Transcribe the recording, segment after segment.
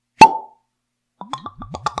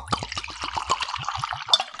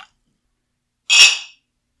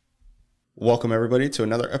Welcome, everybody, to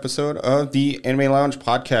another episode of the Anime Lounge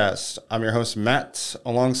podcast. I'm your host, Matt,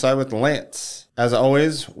 alongside with Lance. As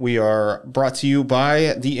always, we are brought to you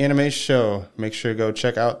by The Anime Show. Make sure to go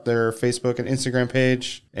check out their Facebook and Instagram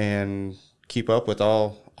page and keep up with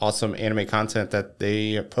all awesome anime content that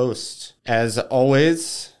they post. As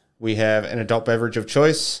always, we have an adult beverage of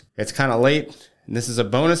choice. It's kind of late. And this is a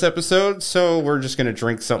bonus episode, so we're just going to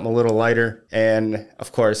drink something a little lighter. And,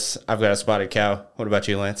 of course, I've got a Spotted Cow. What about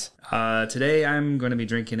you, Lance? Today I'm going to be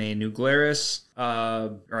drinking a New Glarus,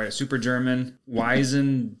 or a Super German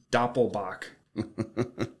Weizen Doppelbock.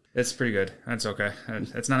 It's pretty good. That's okay.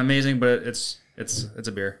 It's not amazing, but it's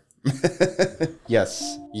a beer.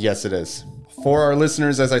 Yes, it is. For our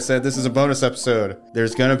listeners, as I said, this is a bonus episode.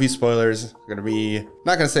 There's going to be spoilers. Going to be,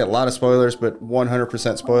 not going to say a lot of spoilers, but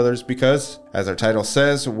 100% spoilers because, as our title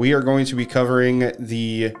says, we are going to be covering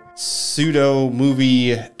the pseudo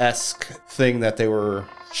movie-esque thing that they were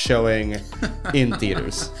showing in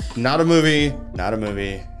theaters. Not a movie,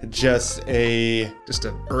 just an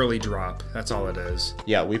early drop. That's all it is.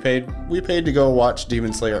 Yeah, we paid to go watch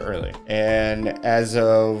Demon Slayer early. And as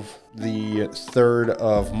of the 3rd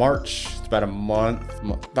of March, it's about a month,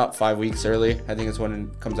 about 5 weeks early. I think it's when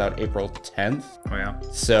it comes out, April 10th. Oh yeah.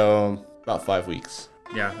 So about 5 weeks.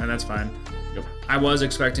 Yeah, and that's fine. Yep. I was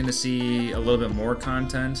expecting to see a little bit more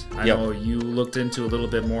content. I know you looked into a little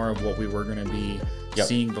bit more of what we were going to be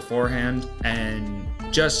seeing beforehand. And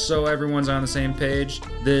just so everyone's on the same page,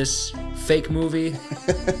 this fake movie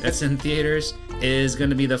that's in theaters is going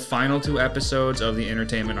to be the final 2 episodes of the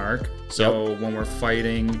entertainment arc. So when we're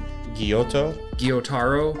fighting Gyotaro,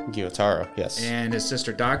 yes. And his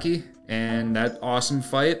sister Daki, and that awesome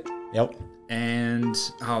fight. Yep. And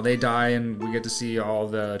how they die, and we get to see all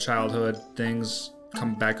the childhood things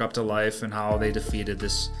come back up to life, and how they defeated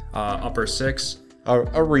this upper 6.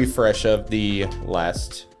 A refresh of the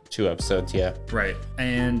last 2 episodes, yeah. Right.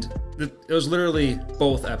 And it was literally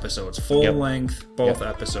both episodes, full length, both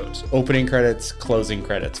episodes. Opening credits, closing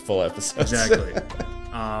credits, full episodes. Exactly.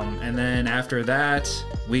 And then after that,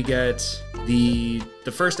 we get the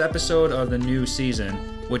first episode of the new season,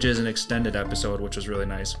 which is an extended episode, which was really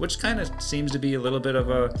nice, which kind of seems to be a little bit of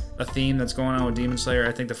a theme that's going on with Demon Slayer.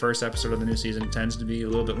 I think the first episode of the new season tends to be a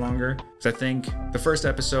little bit longer, because I think the first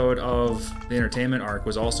episode of the entertainment arc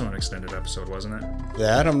was also an extended episode, wasn't it?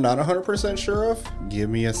 That I'm not 100% sure of. Give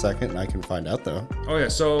me a second and I can find out, though. Oh yeah,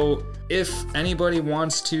 so if anybody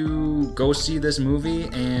wants to go see this movie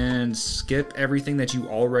and skip everything that you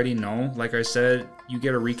already know, like I said, you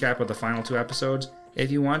get a recap of the final 2 episodes.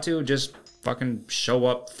 If you want to, just fucking show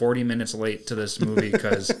up 40 minutes late to this movie,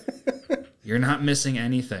 because you're not missing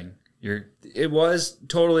anything. It was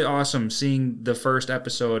totally awesome seeing the first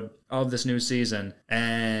episode of this new season,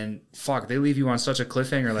 and fuck, they leave you on such a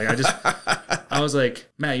cliffhanger. Like I was like,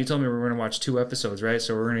 Matt, you told me we were going to watch 2 episodes, right?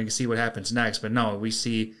 So we're going to see what happens next. But no, we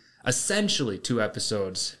see essentially 2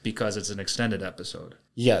 episodes because it's an extended episode.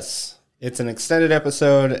 Yes. It's an extended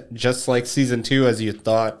episode, just like season 2, as you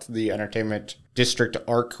thought the Entertainment District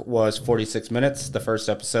arc was 46 minutes, the first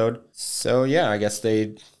episode. So yeah, I guess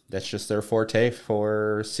that's just their forte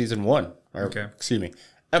for season 1. Excuse me,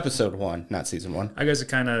 episode 1, not season 1. I guess it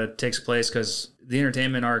kind of takes place because the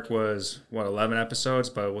entertainment arc was, 11 episodes,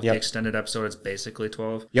 but with the extended episode, it's basically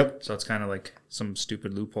 12. Yep. So it's kind of like some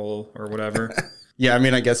stupid loophole or whatever. Yeah, I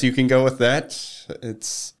mean, I guess you can go with that.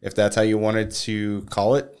 If that's how you wanted to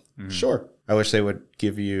call it. Sure. I wish they would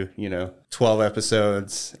give you, 12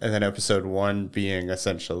 episodes and then episode 1 being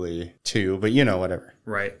essentially 2, but whatever.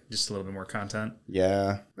 Right. Just a little bit more content.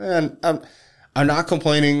 Yeah. And I'm not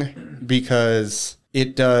complaining because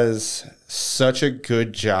it does such a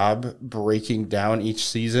good job breaking down each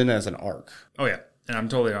season as an arc. Oh, yeah. And I'm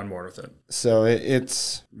totally on board with it. So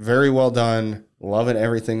it's very well done. Loving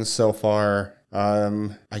everything so far.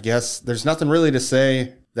 I guess there's nothing really to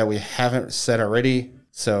say that we haven't said already.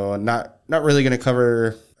 So not really going to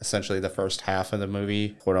cover essentially the first half of the movie,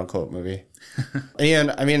 quote unquote movie.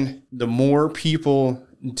 And I mean, the more people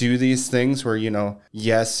do these things where,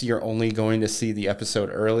 yes, you're only going to see the episode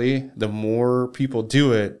early, the more people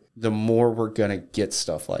do it, the more we're going to get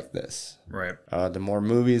stuff like this. Right. The more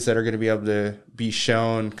movies that are going to be able to be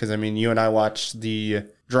shown. Because I mean, you and I watched the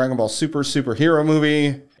Dragon Ball Superhero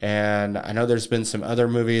movie, and I know there's been some other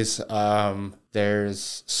movies.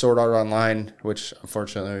 There's Sword Art Online, which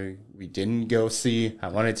unfortunately we didn't go see. I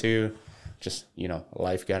wanted to, just,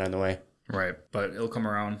 life got in the way. Right, but it'll come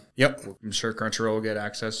around. Yep. I'm sure Crunchyroll will get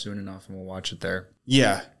access soon enough, and we'll watch it there.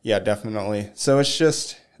 Yeah, definitely. So it's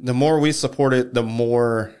just, the more we support it, the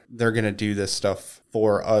more they're going to do this stuff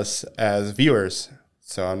for us as viewers.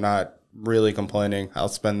 So I'm not really complaining. I'll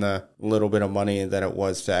spend the little bit of money that it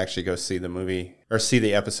was to actually go see the movie or see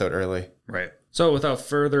the episode early. Right. So without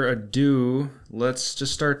further ado, let's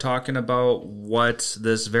just start talking about what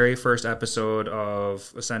this very first episode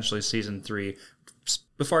of essentially season 3.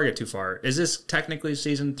 Before I get too far, is this technically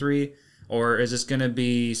season 3? Or is this going to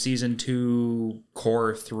be season 2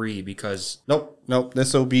 core 3? Because Nope.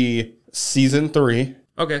 This will be season 3.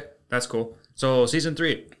 Okay, that's cool. So season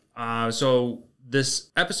 3. So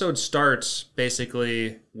this episode starts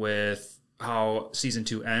basically with how season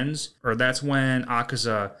 2 ends, or that's when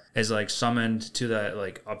Akaza is like summoned to that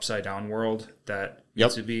like upside down world that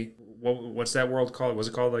used to be. What's that world called? Was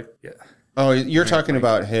it called like? Yeah. Oh, you're talking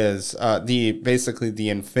about his the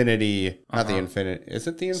infinity, not the infinity. Is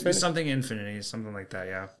it the infinity? Something infinity, something like that.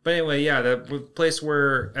 Yeah. But anyway, yeah, the place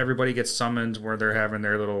where everybody gets summoned, where they're having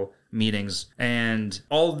their little meetings, and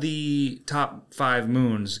all the top 5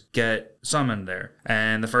 moons get summoned there.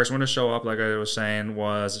 And the first one to show up, like I was saying,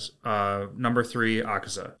 was number 3,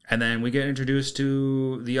 Akaza. And then we get introduced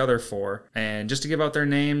to the other 4. And just to give out their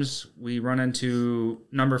names, we run into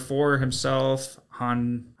number 4 himself,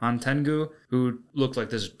 Han Tengu, who looked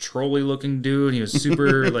like this trolly looking dude. He was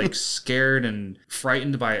super like scared and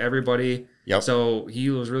frightened by everybody. Yep. So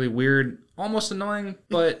he was really weird, almost annoying,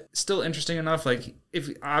 but still interesting enough. Like, if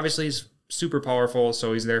obviously he's super powerful,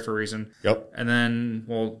 so he's there for a reason. Yep. And then,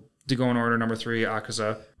 well, to go in order, number 3,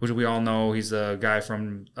 Akaza, which we all know he's the guy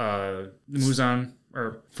from Muzan,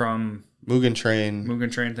 or from Mugen Train.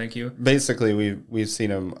 Mugen Train, thank you. Basically, we've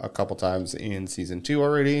seen him a couple times in season 2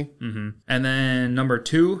 already. Mm-hmm. And then number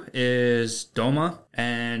 2 is Doma.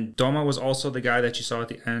 And Doma was also the guy that you saw at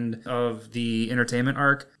the end of the entertainment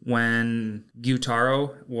arc when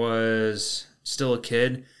Gyutaro was still a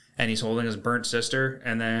kid and he's holding his burnt sister.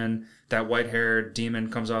 And then that white-haired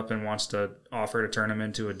demon comes up and wants to offer to turn him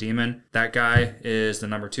into a demon. That guy is the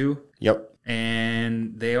number 2. Yep.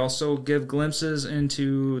 And they also give glimpses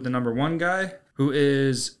into the number 1 guy, who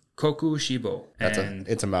is Koku Shibo.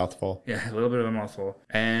 It's a mouthful. Yeah, a little bit of a mouthful.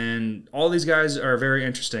 And all these guys are very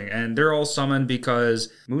interesting. And they're all summoned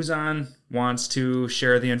because Muzan wants to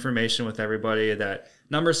share the information with everybody that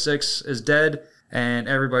number 6 is dead. And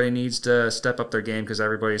everybody needs to step up their game because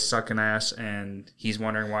everybody's sucking ass. And he's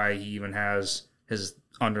wondering why he even has his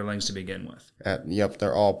underlings to begin with. Yep,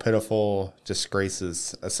 they're all pitiful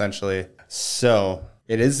disgraces, essentially. So,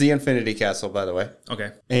 it is the Infinity Castle, by the way.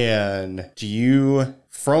 Okay. And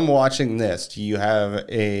from watching this, do you have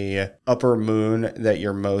a upper moon that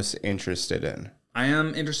you're most interested in? I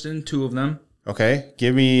am interested in 2 of them. Okay,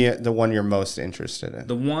 give me the one you're most interested in.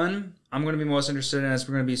 The one I'm going to be most interested in is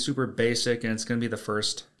going to be super basic, and it's going to be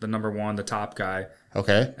the number 1, the top guy.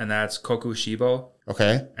 Okay. And that's Koku Shibo.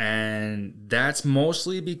 Okay. And that's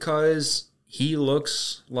mostly because he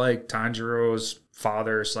looks like Tanjiro's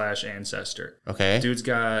father / ancestor. Okay. Dude's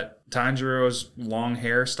got Tanjiro's long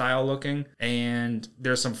hair style looking, and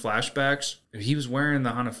there's some flashbacks. He was wearing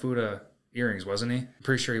the Hanafuda earrings, wasn't he? I'm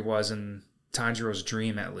pretty sure he was in Tanjiro's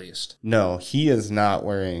dream, at least. No, he is not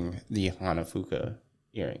wearing the Hanafuda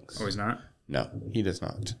earrings. Oh, he's not? No, he does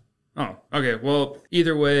not. Oh, okay. Well,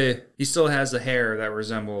 either way, he still has the hair that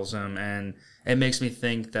resembles him, and it makes me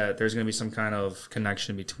think that there's going to be some kind of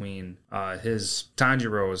connection between his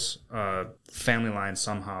Tanjiro's family line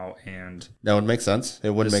somehow and that would make sense.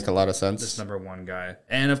 It would make a lot of sense. This number 1 guy,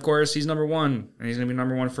 and of course he's number 1, and he's going to be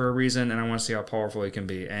number 1 for a reason. And I want to see how powerful he can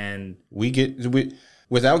be. And we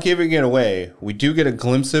without giving it away, we do get a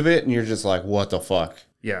glimpse of it, and you're just like, what the fuck?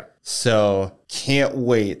 Yeah. So can't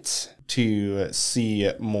wait to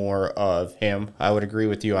see more of him. I would agree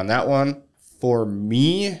with you on that one. For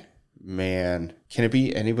me, man, can it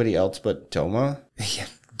be anybody else but Doma? Yeah.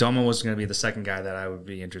 Doma was going to be the second guy that I would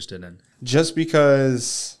be interested in. Just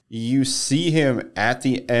because you see him at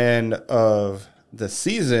the end of the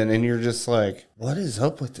season and you're just like, what is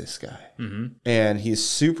up with this guy? Mm-hmm. And he's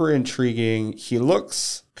super intriguing. He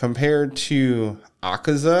looks, compared to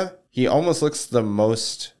Akaza, he almost looks the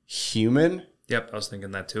most human. Yep, I was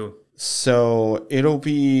thinking that too. So it'll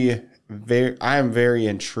be I'm very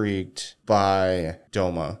intrigued by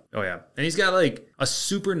Doma. Oh yeah. And he's got like a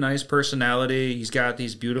super nice personality. He's got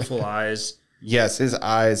these beautiful eyes. Yes, his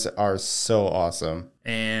eyes are so awesome.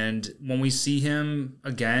 And when we see him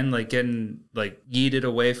again, like getting like yeeted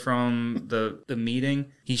away from the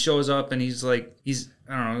meeting, he shows up and he's I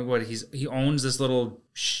don't know what he owns this little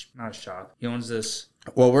not a shop. He owns this.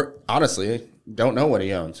 Well, we're honestly, don't know what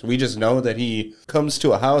he owns. We just know that he comes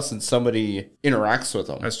to a house and somebody interacts with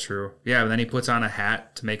him. That's true. Yeah, and then he puts on a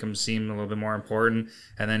hat to make him seem a little bit more important.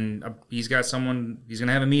 And then he's got someone, he's going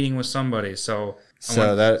to have a meeting with somebody. So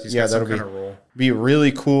that'll be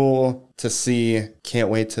really cool to see. Can't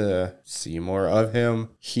wait to see more of him.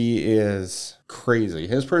 He is crazy.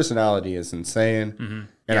 His personality is insane. Mm-hmm.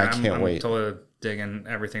 And I can't wait. Totally digging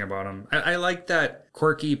everything about him. I like that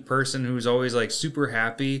quirky person who's always like super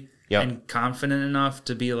happy and confident enough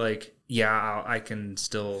to be like, yeah, I can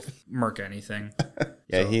still murk anything.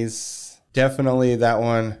 Yeah, he's definitely that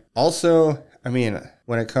one. Also, I mean,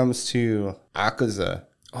 when it comes to Akaza.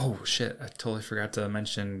 Oh, shit. I totally forgot to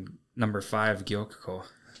mention number 5, Gyokko.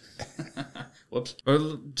 Whoops.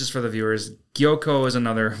 Well, just for the viewers, Gyokko is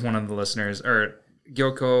another one of the listeners, or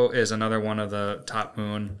Gyokko is another one of the Top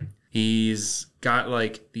Moon. He's got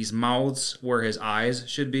like these mouths where his eyes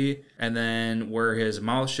should be, and then where his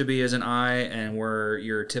mouth should be is an eye, and where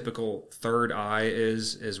your typical third eye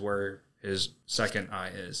is where his second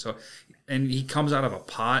eye is. So, and he comes out of a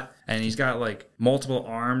pot, and he's got like multiple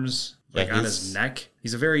arms on his neck.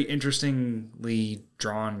 He's a very interestingly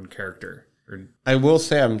drawn character. I will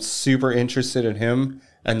say I'm super interested in him.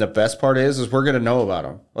 And the best part is we're going to know about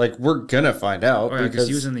him. Like, we're going to find out. Oh, yeah, because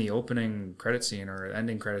he was in the opening credit scene or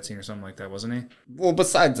ending credit scene or something like that, wasn't he? Well,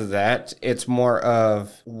 besides that, it's more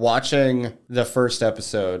of watching the first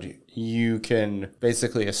episode. You can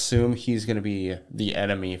basically assume he's going to be the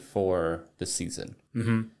enemy for the season.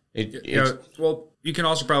 Mm-hmm. Well, you can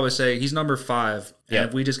also probably say he's number 5. And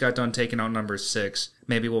if we just got done taking out number 6,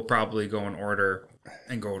 maybe we'll probably go in order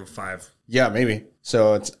and go to 5. Yeah, maybe.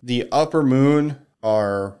 So it's the Upper Moon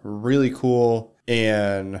are really cool,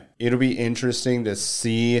 and it'll be interesting to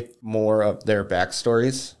see more of their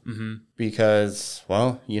backstories because,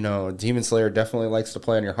 well, you know, Demon Slayer definitely likes to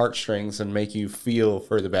play on your heartstrings and make you feel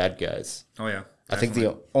for the bad guys. Oh, yeah. Definitely. I think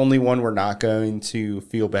the only one we're not going to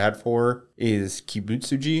feel bad for is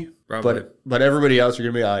Kibutsuji. Probably. But everybody else,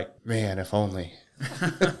 you're going to be like, man, if only.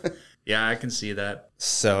 Yeah, I can see that.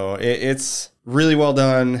 So it's really well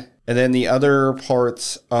done. And then the other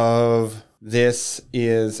parts of this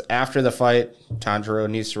is after the fight, Tanjiro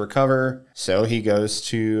needs to recover. So he goes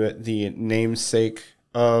to the namesake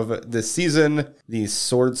of the season, the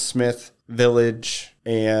Swordsmith Village.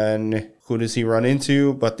 And who does he run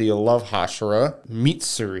into but the love Hashira,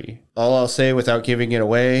 Mitsuri. All I'll say without giving it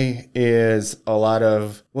away is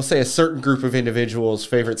we'll say a certain group of individuals'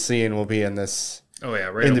 favorite scene will be in this. Oh, yeah,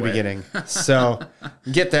 right in the away. beginning. So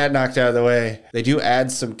get that knocked out of the way. They do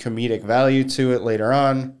add some comedic value to it later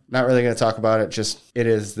on. Not really going to talk about it. Just it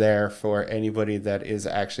is there for anybody that is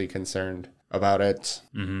actually concerned about it.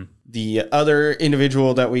 Mm-hmm. The other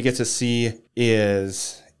individual that we get to see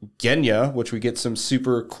is Genya, which we get some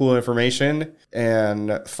super cool information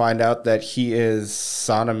and find out that he is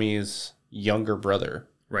Sanemi's younger brother.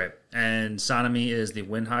 Right. And Sanemi is the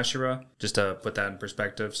Wind Hashira, just to put that in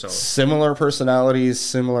perspective. So similar personalities,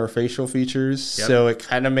 similar facial features. Yep. So it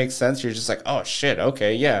kind of makes sense. You're just like, oh, shit.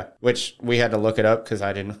 Okay, yeah. Which we had to look it up because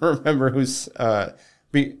I didn't remember who's...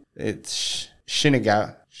 it's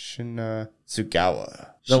Shinazugawa.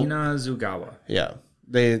 Shinazugawa. Yeah.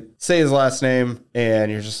 They say his last name, and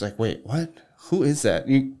you're just like, wait, what? Who is that?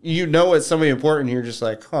 You know it's somebody important. You're just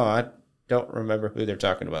like, I don't remember who they're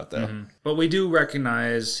talking about, though. Mm-hmm. But we do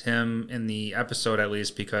recognize him in the episode, at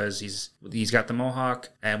least, because he's got the mohawk,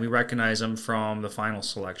 and we recognize him from the final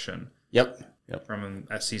selection. Yep. From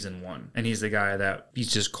at season 1. And he's the guy that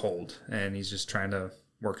he's just cold, and he's just trying to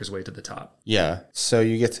work his way to the top. Yeah. So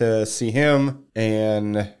you get to see him,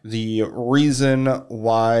 and the reason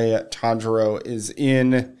why Tanjiro is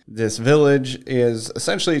in this village is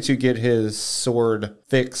essentially to get his sword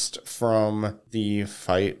fixed from the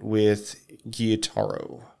fight with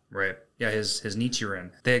Gyutaro. Right. Yeah, his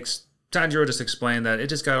Nichiren. Tanjiro just explained that it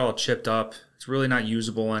just got all chipped up. It's really not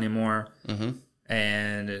usable anymore. Mm-hmm.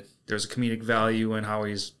 And there's a comedic value in how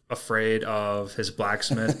he's afraid of his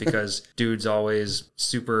blacksmith because dude's always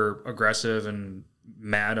super aggressive and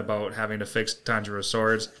mad about having to fix Tanjiro's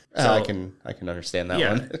swords. So, I can understand that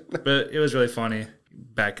one. But it was really funny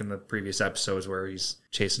back in the previous episodes where he's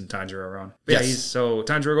chasing Tanjiro around. But yes. So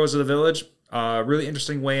Tanjiro goes to the village. Really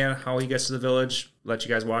interesting way on how he gets to the village. Let you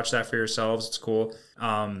guys watch that for yourselves. It's cool.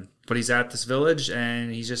 But he's at this village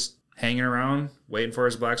and he's just hanging around, waiting for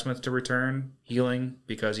his blacksmith to return, healing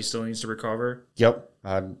because he still needs to recover. Yep.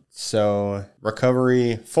 So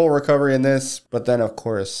full recovery in this. But then, of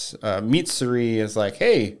course, Mitsuri is like,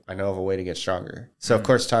 hey, I know of a way to get stronger. So, of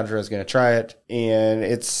course, Tanjiro is going to try it. And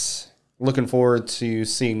it's looking forward to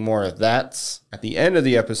seeing more of that. At the end of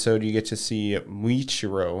the episode, you get to see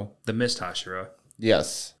Muichiro. The Mist Hashira.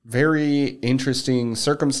 Yes. Very interesting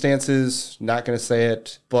circumstances. Not going to say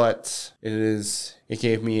it, but it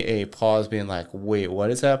gave me a pause being like, wait,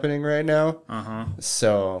 what is happening right now?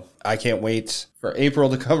 So I can't wait for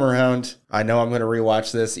April to come around. I know I'm going to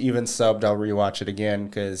rewatch this. Even subbed, I'll rewatch it again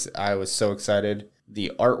because I was so excited.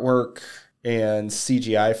 The artwork and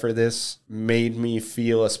CGI for this made me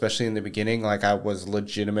feel, especially in the beginning, like I was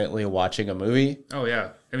legitimately watching a movie. Oh, yeah.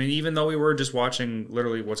 I mean, even though we were just watching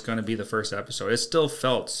literally what's going to be the first episode, it still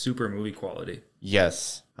felt super movie quality.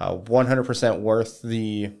 Yes. 100% worth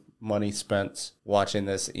the money spent watching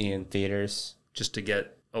this in theaters. Just to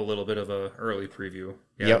get a little bit of a early preview.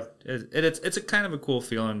 Yeah, Yep. It's a kind of a cool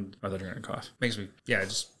feeling. Oh, they're drinking a cough. Makes me, it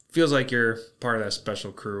just feels like you're part of that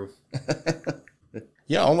special crew.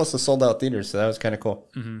 Yeah, almost a sold out theater, so that was kind of cool.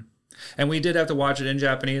 Mm-hmm. And we did have to watch it in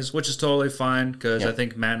Japanese, which is totally fine because I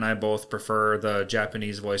think Matt and I both prefer the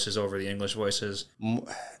Japanese voices over the English voices.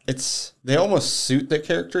 They almost suit the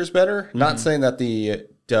characters better. Not saying that the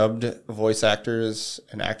dubbed voice actors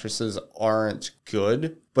and actresses aren't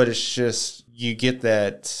good, but it's just you get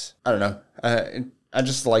that. I don't know. I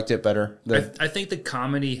just liked it better. I think the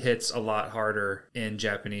comedy hits a lot harder in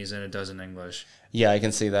Japanese than it does in English. Yeah, I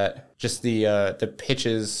can see that. Just the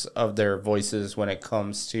pitches of their voices when it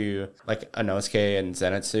comes to like Inosuke and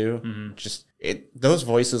Zenitsu. Just those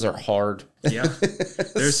voices are hard. Yeah,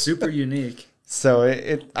 they're super unique. So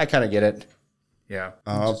I kind of get it. Yeah.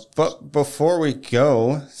 But before we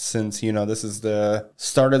go, since, this is the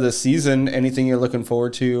start of the season, anything you're looking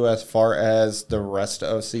forward to as far as the rest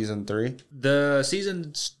of season 3?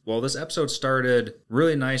 This episode started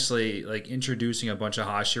really nicely, like introducing a bunch of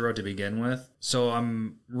Hashira to begin with. So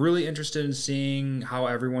I'm really interested in seeing how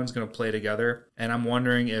everyone's going to play together. And I'm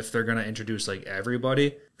wondering if they're going to introduce like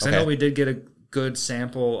everybody. Because I know we did get a good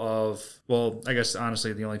sample of, I guess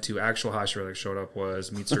honestly, the only 2 actual Hashira that showed up was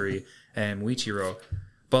Mitsuri and Muichiro.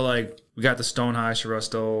 But like we got the Stone Hashira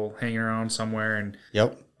still hanging around somewhere, and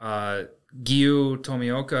Gyu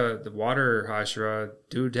Tomioka, the Water Hashira,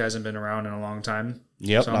 dude hasn't been around in a long time.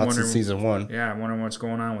 Yep, so not since season 1. Yeah, I'm wondering what's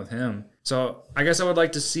going on with him. So I guess I would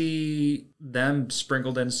like to see them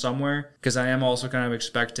sprinkled in somewhere, because I am also kind of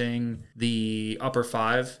expecting the upper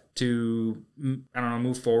 5 to,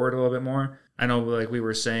 move forward a little bit more. I know, like we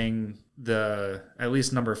were saying, at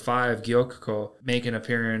least number 5, Gyokuko, make an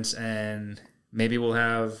appearance, and maybe we'll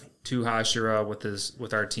have 2 Hashira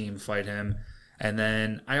with our team fight him. And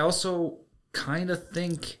then I also kind of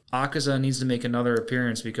think Akaza needs to make another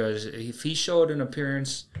appearance, because if he showed an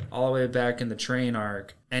appearance all the way back in the train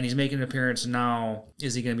arc, and he's making an appearance now,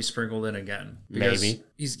 is he going to be sprinkled in again? Because maybe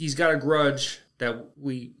he's got a grudge that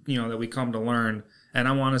we come to learn. And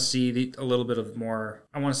I want to see a little bit more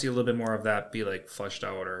of that be like fleshed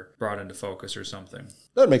out or brought into focus or something.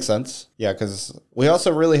 That makes sense. Yeah, because we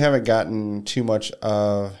also really haven't gotten too much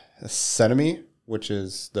of Senemi, which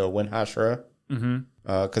is the Wind Hashira.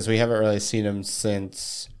 Because we haven't really seen him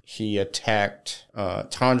since he attacked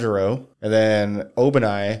Tanjiro. And then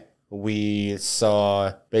Obanai, we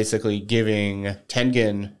saw basically giving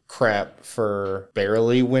Tengen crap for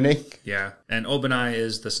barely winning. Yeah, and Obanai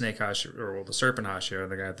is the snake Hashira, or the serpent Hashira,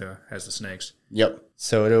 the guy that has the snakes. Yep.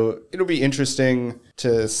 So it'll be interesting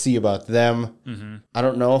to see about them. I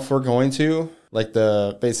don't know if we're going to, like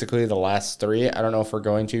basically the last 3, I don't know if we're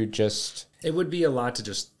going to just... It would be a lot to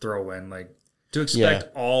just throw in, like, to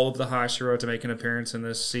expect all of the Hashira to make an appearance in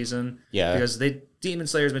this season. Yeah. Because Demon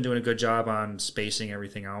Slayer's been doing a good job on spacing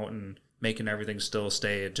everything out and making everything still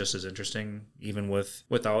stay just as interesting, even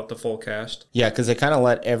without the full cast. Yeah, because they kind of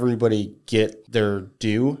let everybody get their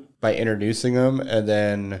due by introducing them and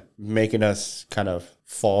then making us kind of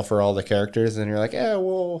fall for all the characters. And you're like,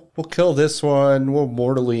 we'll kill this one. We'll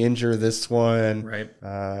mortally injure this one. Right.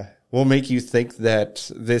 We'll make you think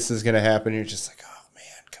that this is going to happen. You're just like, oh, man,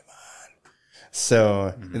 come on.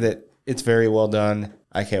 So that it's very well done.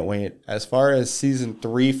 I can't wait. As far as season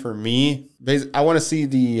 3 for me, I want to see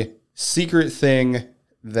the secret thing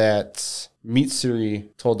that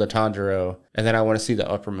Mitsuri told the Tanjiro, and then I want to see the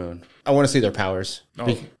Upper Moon. I want to see their powers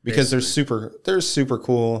because they're super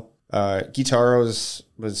cool. Gitaro's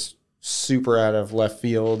was super out of left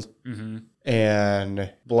field,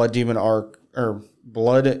 and Blood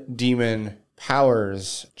Demon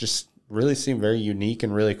powers just really seem very unique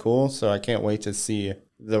and really cool. So I can't wait to see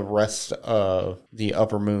the rest of the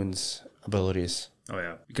Upper Moon's abilities. Oh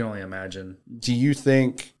yeah, you can only imagine. Do you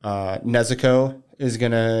think Nezuko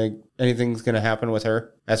anything's gonna happen with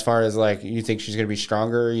her? As far as like, you think she's gonna be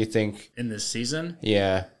stronger? You think in this season?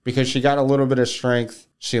 Yeah, because she got a little bit of strength.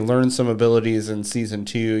 She learned some abilities in season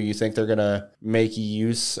 2. You think they're gonna make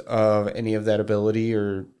use of any of that ability,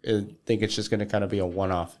 or think it's just gonna kind of be a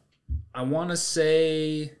one-off? I want to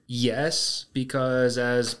say yes, because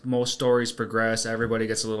as most stories progress, everybody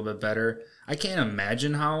gets a little bit better. I can't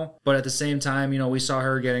imagine how, but at the same time, we saw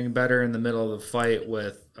her getting better in the middle of the fight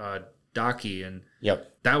with Daki, and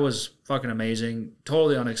Yep. that was fucking amazing.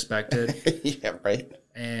 Totally unexpected. Yeah, right.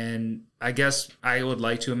 And I guess I would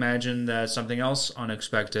like to imagine that something else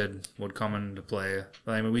unexpected would come into play.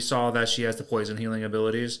 I mean, we saw that she has the poison healing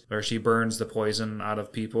abilities, or she burns the poison out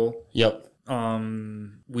of people. Yep.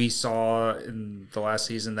 We saw in the last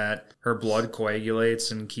season that her blood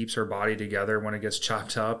coagulates and keeps her body together when it gets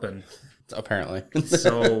chopped up, and Apparently.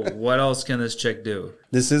 so what else can this chick do?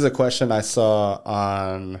 This is a question I saw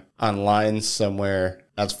online somewhere.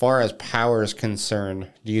 As far as power is concerned,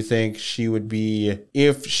 do you think she would be,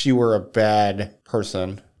 if she were a bad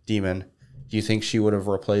person, demon, do you think she would have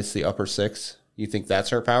replaced the upper six? You think that's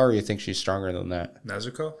her power, or you think she's stronger than that?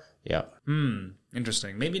 Nezuko? Yeah.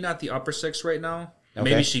 Interesting. Maybe not the upper six right now. Okay.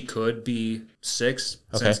 Maybe she could be six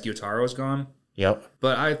since Gyutaro's gone. Yep.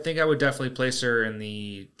 But I think I would definitely place her in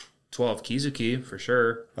the 12 Kizuki for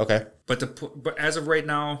sure. Okay. But as of right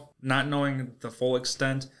now, not knowing the full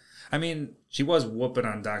extent, I mean, she was whooping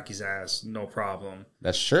on Daki's ass, no problem.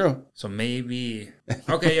 That's true. So maybe,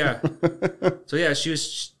 okay, yeah. So yeah, she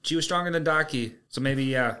was stronger than Daki. So maybe,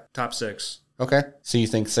 yeah, top six. Okay. So you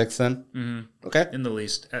think six then? Mm-hmm. Okay. In the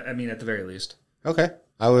least, I mean, at the very least. Okay.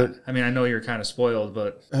 I would. I mean, I know you're kind of spoiled,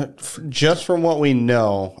 but Just from what we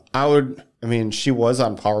know, she was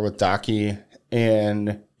on par with Daki,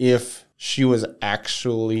 and if she was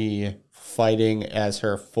actually fighting as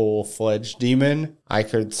her full-fledged demon, I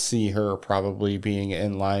could see her probably being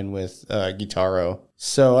in line with Gyutaro.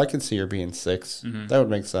 So I could see her being six. Mm-hmm. That would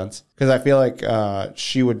make sense. Because I feel like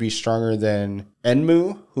she would be stronger than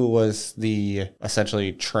Enmu, who was the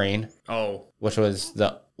essentially train. Oh. Which was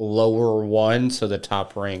the lower one, so the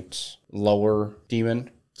top-ranked lower demon.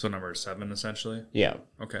 So number 7, essentially? Yeah.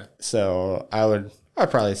 Okay. So I'd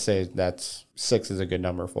probably say that's 6 is a good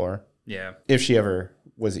number for her. Yeah. If she ever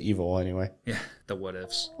was evil, anyway. Yeah, the what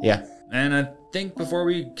ifs. Yeah. And I think before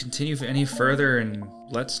we continue any further, and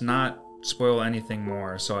let's not spoil anything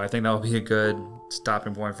more, so I think that will be a good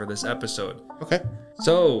stopping point for this episode. Okay.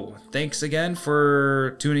 So, thanks again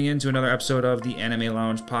for tuning in to another episode of the Anime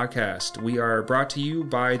Lounge podcast. We are brought to you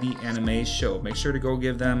by the Anime Show. Make sure to go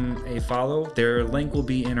give them a follow. Their link will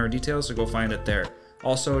be in our details, so go find it there.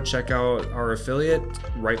 Also, check out our affiliate,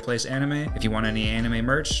 Right Place Anime. If you want any anime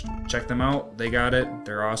merch, check them out. They got it.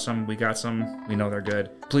 They're awesome. We got some. We know they're good.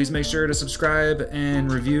 Please make sure to subscribe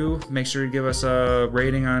and review. Make sure to give us a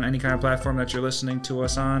rating on any kind of platform that you're listening to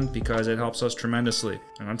us on, because it helps us tremendously.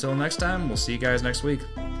 And until next time, we'll see you guys next week.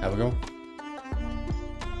 Have a good one.